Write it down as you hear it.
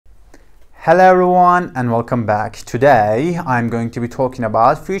Hello everyone and welcome back. Today I'm going to be talking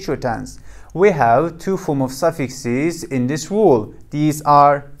about future tense. We have two forms of suffixes in this rule. These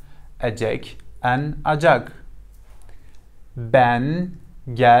are ecek and acak. Ben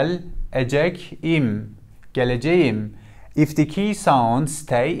gelecek-im, geleceğim. If the key sounds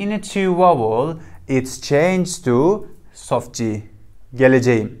stay in a two vowel, it's changed to soft G,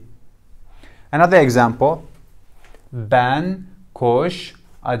 geleceğim. Another example. Ben koşacağım,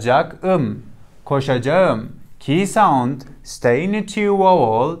 koşacağım. Key sound stay in a two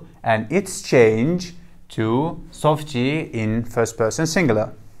vowel and it's changed to soft G in first person singular.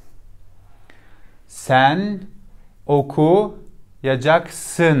 Sen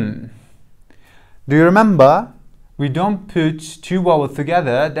okuyacaksın. Do you remember? We don't put two vowels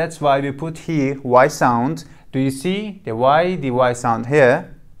together. That's why we put here Y sound. Do you see the Y sound here?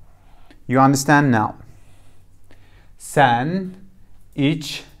 You understand now. Sen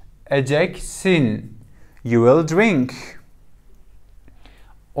içeceksin. You will drink.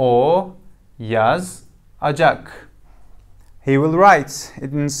 O yazacak. He will write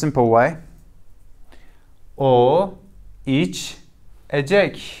it in a simple way. O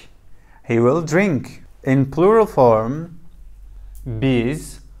içecek. He will drink. In plural form,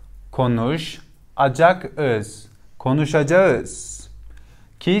 biz konuşacağız. Konuşacağız.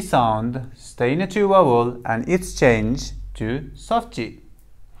 Key sound stay in a two vowel and it's changed to soft G.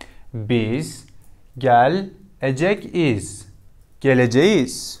 Biz geleceğiz.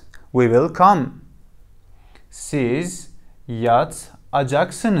 Geleceğiz. We will come. Siz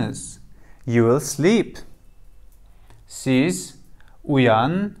yatacaksınız. You will sleep. Siz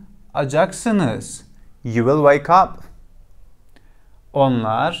uyanacaksınız. You will wake up.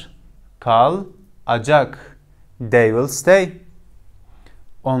 Onlar kalacak. They will stay.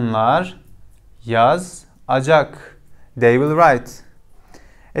 Onlar yazacak. They will write.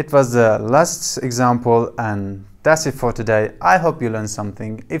 It was the last example and that's it for today. I hope you learned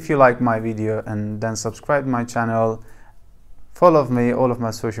something. If you like my video and then subscribe to my channel, follow me all of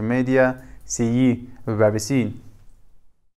my social media. See you very soon.